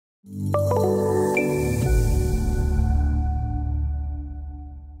So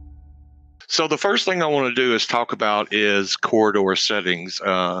the first thing I want to do is talk about is corridor settings.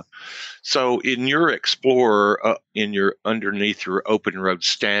 So in your Explorer, in your underneath your OpenRoads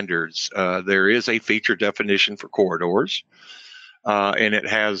standards, there is a feature definition for corridors, and it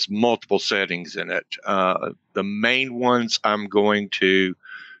has multiple settings in it. The main ones I'm going to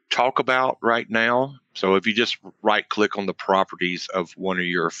talk about right now. So if you just right-click on the properties of one of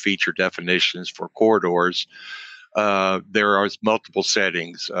your feature definitions for corridors, there are multiple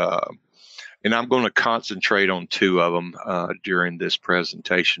settings. And I'm going to concentrate on two of them during this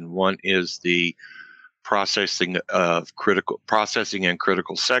presentation. One is the processing and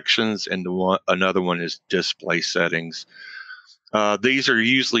critical sections, and another one is display settings. These are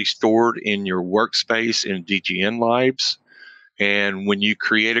usually stored in your workspace in DGN libs. And when you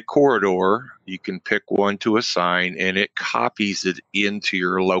create a corridor, you can pick one to assign, and it copies it into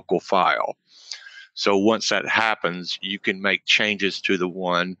your local file. So once that happens, you can make changes to the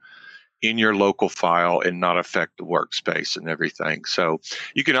one in your local file and not affect the workspace and everything. So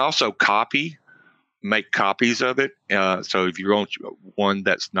you can also make copies of it. So if you want one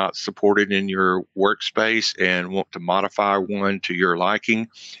that's not supported in your workspace and want to modify one to your liking,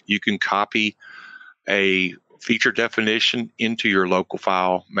 you can copy a feature definition into your local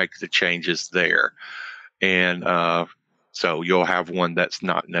file, make the changes there. And so you'll have one that's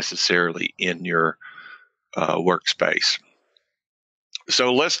not necessarily in your workspace.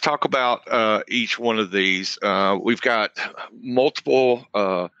 So let's talk about each one of these. We've got multiple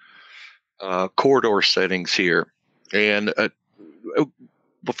corridor settings here. And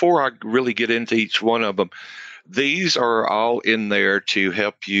before I really get into each one of them, these are all in there to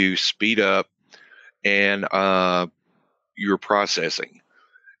help you speed up and your processing.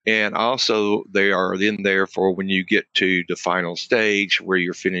 And also they are in there for when you get to the final stage where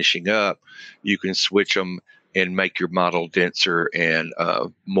you're finishing up, you can switch them and make your model denser and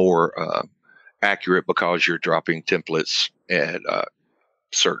more accurate because you're dropping templates at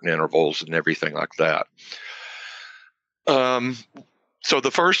certain intervals and everything like that. So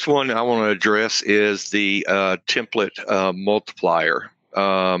the first one I want to address is the template multiplier.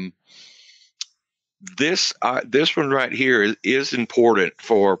 This one right here is important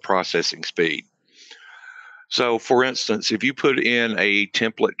for processing speed. So for instance, if you put in a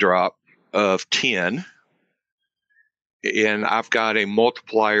template drop of 10, and I've got a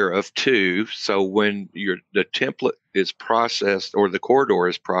multiplier of 2, so when the template is processed or the corridor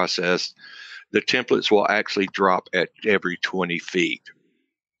is processed, the templates will actually drop at every 20 feet.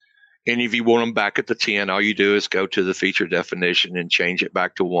 And if you want them back at the 10, all you do is go to the feature definition and change it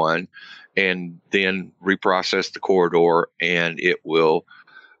back to 1, and then reprocess the corridor, and it will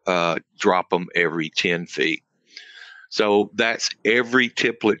drop them every 10 feet. So that's every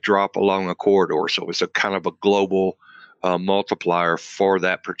template drop along a corridor. So it's a kind of a global multiplier for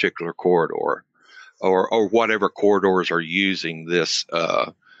that particular corridor, or whatever corridors are using this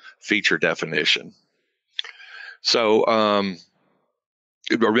feature definition. So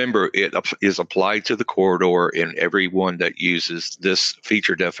remember, it is applied to the corridor, and everyone that uses this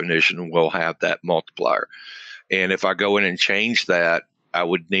feature definition will have that multiplier. And if I go in and change that, I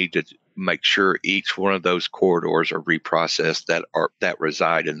would need to make sure each one of those corridors are reprocessed that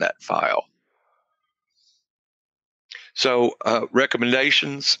reside in that file. So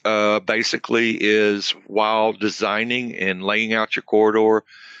recommendations basically is, while designing and laying out your corridor,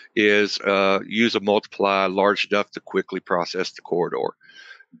 is use a multiplier large enough to quickly process the corridor.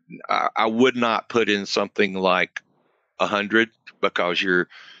 I would not put in something like 100, because you're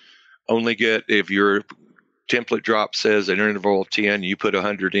only get, if your template drop says an interval of 10, you put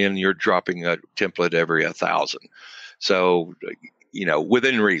 100 in, you're dropping a template every 1,000. So,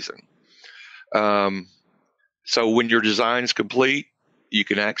 within reason. So when your design's complete, you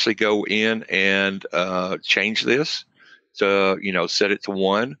can actually go in and change this to, set it to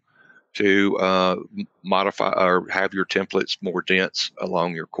 1 to modify or have your templates more dense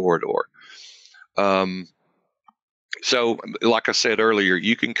along your corridor. So like I said earlier,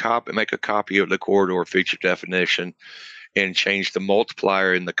 you can make a copy of the corridor feature definition and change the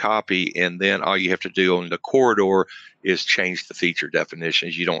multiplier in the copy, and then all you have to do on the corridor is change the feature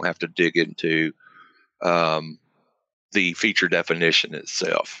definitions. You don't have to dig into the feature definition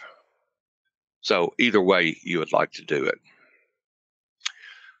itself. So either way you would like to do it.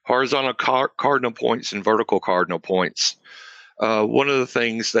 Horizontal cardinal points and vertical cardinal points. One of the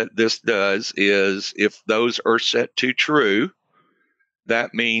things that this does is, if those are set to true,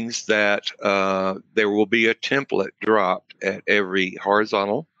 that means that there will be a template dropped at every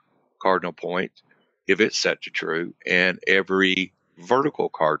horizontal cardinal point if it's set to true, and every vertical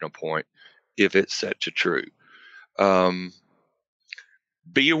cardinal point if it's set to true.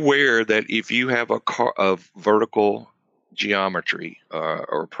 Be aware that if you have a vertical geometry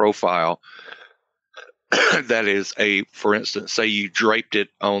or profile that is for instance, say you draped it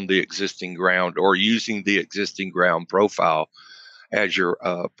on the existing ground or using the existing ground profile as your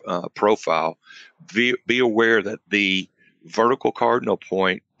profile, be aware that the vertical cardinal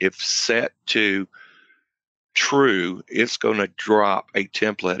point, if set to true, it's going to drop a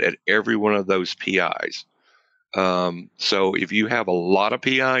template at every one of those PIs. So if you have a lot of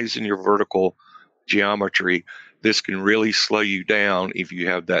PIs in your vertical geometry, this can really slow you down if you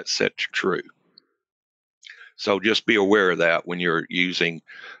have that set to true. So just be aware of that when you're using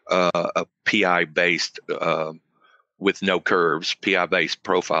a PI-based with no curves, PI-based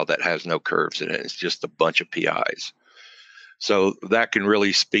profile that has no curves in it. It's just a bunch of PIs. So that can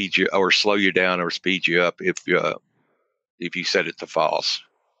really speed you or slow you down or speed you up if you set it to false.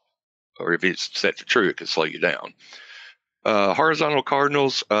 Or if it's set to true, it can slow you down. Horizontal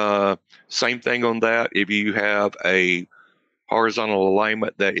cardinals, same thing on that. If you have a horizontal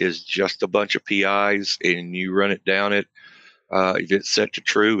alignment that is just a bunch of PIs and you run it down it, if it's set to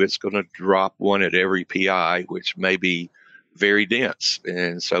true, it's going to drop one at every PI, which may be very dense.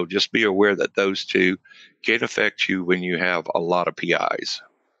 And so just be aware that those two can affect you when you have a lot of PIs.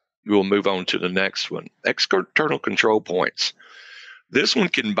 We'll move on to the next one. External control points. This one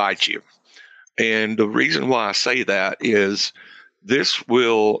can bite you. And the reason why I say that is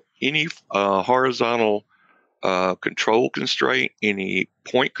any horizontal control constraint, any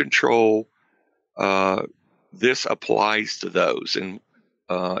point control, this applies to those. And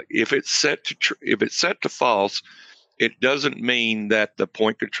if it's set to false, it doesn't mean that the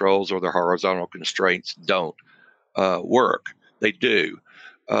point controls or the horizontal constraints don't work. They do.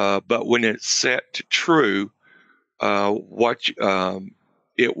 But when it's set to true,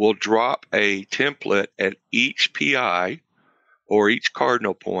 it will drop a template at each PI or each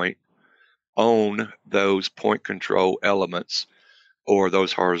cardinal point on those point control elements or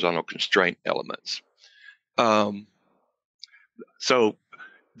those horizontal constraint elements. So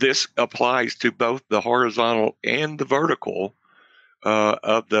this applies to both the horizontal and the vertical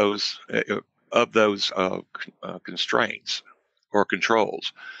of those constraints or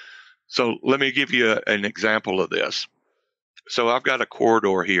controls. So let me give you an example of this. So I've got a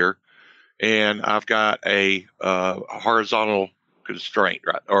corridor here, and I've got a horizontal constraint,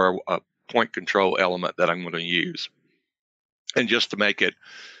 right, or a point control element that I'm going to use. And just to make it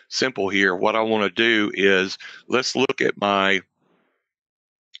simple here, what I want to do is let's look at my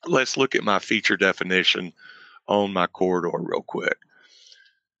feature definition on my corridor real quick.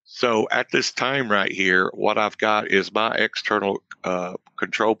 So at this time right here, what I've got is my external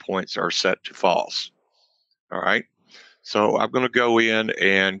control points are set to false. All right. So I'm going to go in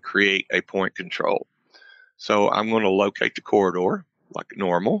and create a point control. So I'm going to locate the corridor like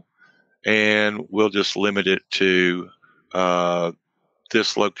normal, and we'll just limit it to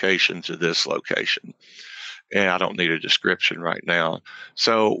this location to this location. And I don't need a description right now.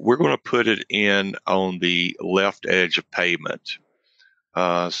 So we're going to put it in on the left edge of pavement.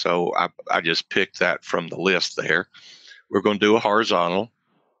 So I just picked that from the list there. We're going to do a horizontal,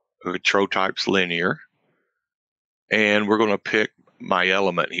 control type's linear, and we're going to pick my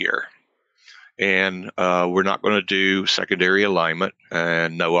element here. And we're not going to do secondary alignment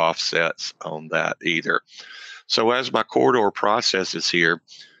and no offsets on that either. So as my corridor processes here,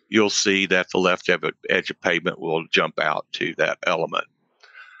 you'll see that the left edge of pavement will jump out to that element.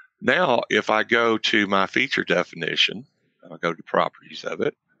 Now, if I go to my feature definition, I'll go to properties of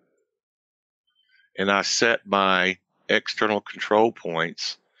it, and I set my external control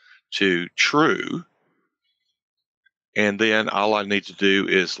points to true, and then all I need to do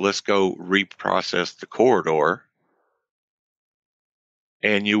is let's go reprocess the corridor,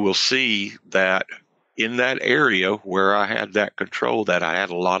 and you will see that in that area where I had that control, that I had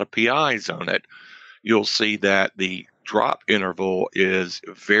a lot of PIs on it, you'll see that the drop interval is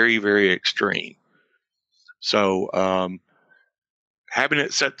very, very extreme. So having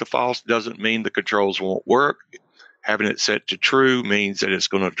it set to false doesn't mean the controls won't work. Having it set to true means that it's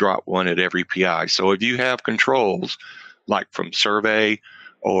going to drop one at every PI. So if you have controls like from survey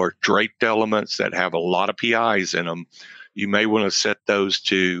or draped elements that have a lot of PIs in them, you may want to set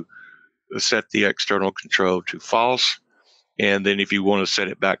the external control to false. And then if you want to set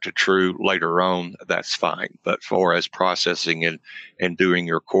it back to true later on, that's fine. But for as processing and doing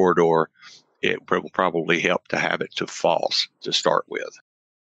your corridor, it will probably help to have it to false to start with.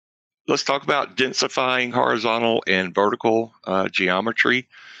 Let's talk about densifying horizontal and vertical geometry.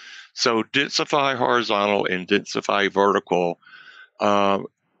 So densify horizontal and densify vertical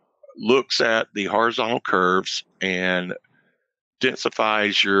looks at the horizontal curves and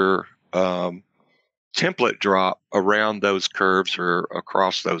densifies your template drop around those curves or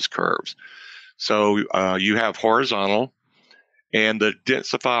across those curves. So you have horizontal, and the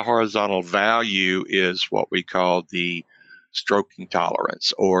densify horizontal value is what we call the stroking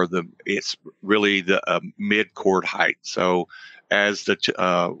tolerance, or it's really the mid chord height. So as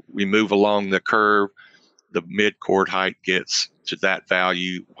we move along the curve, the mid chord height gets to that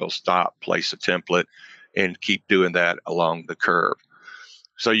value, we'll stop, place a template, and keep doing that along the curve.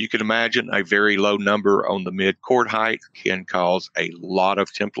 So you can imagine a very low number on the mid chord height can cause a lot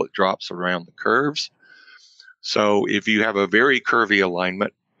of template drops around the curves. So if you have a very curvy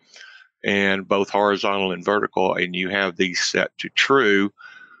alignment and both horizontal and vertical, and you have these set to true,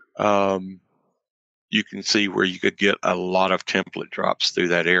 you can see where you could get a lot of template drops through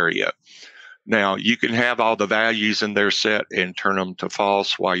that area. Now, you can have all the values in there set and turn them to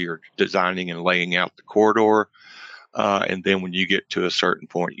false while you're designing and laying out the corridor. And then when you get to a certain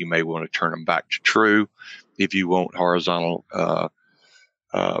point, you may want to turn them back to true if you want horizontal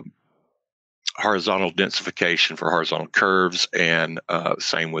densification for horizontal curves, and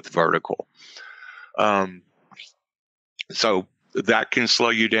same with vertical. So that can slow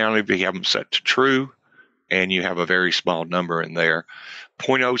you down if you have them set to true and you have a very small number in there.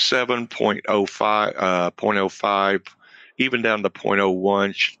 0.07, 0.05, 0.05, even down to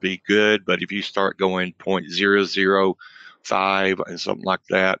 0.01 should be good. But if you start going 0.005 and something like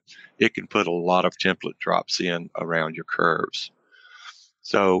that, it can put a lot of template drops in around your curves.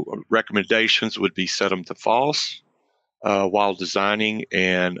 So recommendations would be set them to false while designing,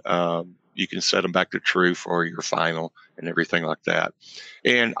 and you can set them back to true for your final and everything like that.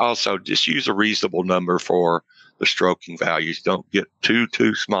 And also just use a reasonable number for the stroking values. Don't get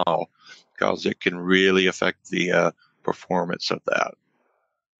too small, because it can really affect the performance of that.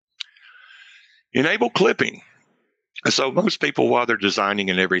 Enable clipping. So most people, while they're designing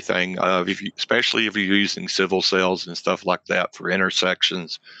and everything, especially if you're using civil cells and stuff like that for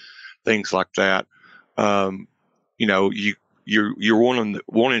intersections, things like that, you're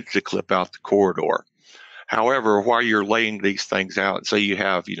wanting to clip out the corridor. However, while you're laying these things out, say you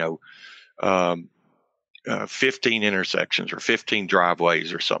have 15 intersections or 15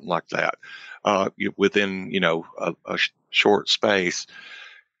 driveways or something like that within a short space,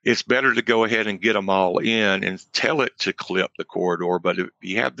 it's better to go ahead and get them all in and tell it to clip the corridor. But if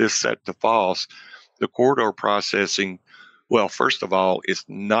you have this set to false, the corridor processing, well, first of all, it's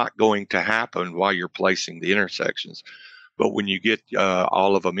not going to happen while you're placing the intersections. But when you get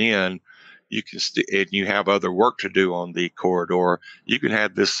all of them in, you can and you have other work to do on the corridor, you can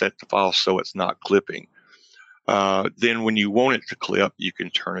have this set to false so it's not clipping. Then when you want it to clip, you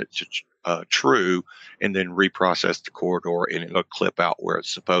can turn it to true and then reprocess the corridor, and it'll clip out where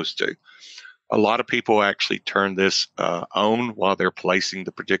it's supposed to. A lot of people actually turn this on while they're placing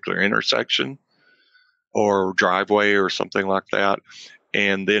the particular intersection or driveway or something like that,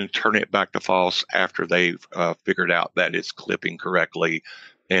 and then turn it back to false after they've figured out that it's clipping correctly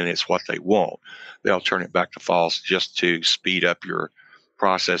and it's what they want. They'll turn it back to false just to speed up your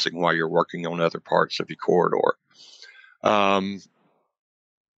processing while you're working on other parts of your corridor.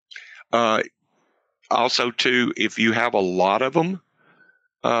 Also, too, if you have a lot of them,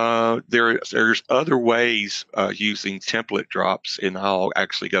 there's other ways using template drops, and I'll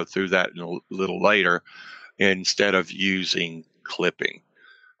actually go through that in a little later, instead of using clipping.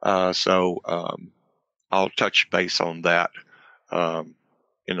 So I'll touch base on that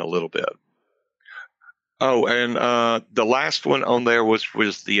in a little bit. Oh, and the last one on there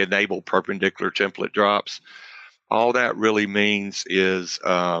was the enable perpendicular template drops. All that really means is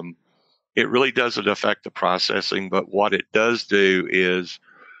it really doesn't affect the processing, but what it does do is,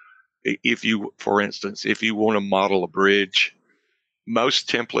 for instance, if you want to model a bridge, most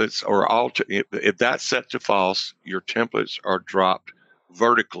templates are if that's set to false, your templates are dropped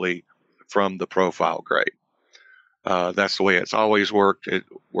vertically from the profile grade. That's the way it's always worked. It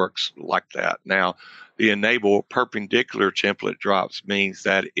works like that. Now, the enable perpendicular template drops means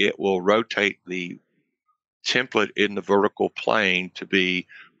that it will rotate the template in the vertical plane to be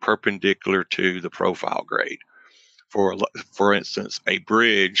perpendicular to the profile grade. For instance, a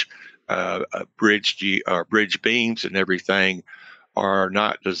bridge beams and everything are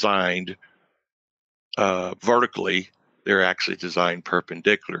not designed vertically. They're actually designed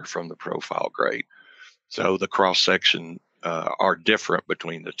perpendicular from the profile grade. So the cross section are different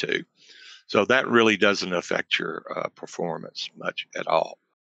between the two. So that really doesn't affect your performance much at all.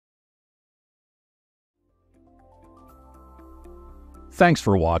 Thanks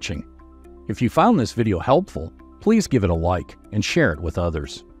for watching. If you found this video helpful, please give it a like and share it with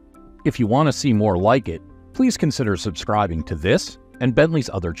others. If you want to see more like it, please consider subscribing to this and Bentley's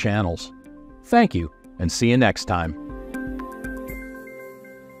other channels. Thank you, and see you next time.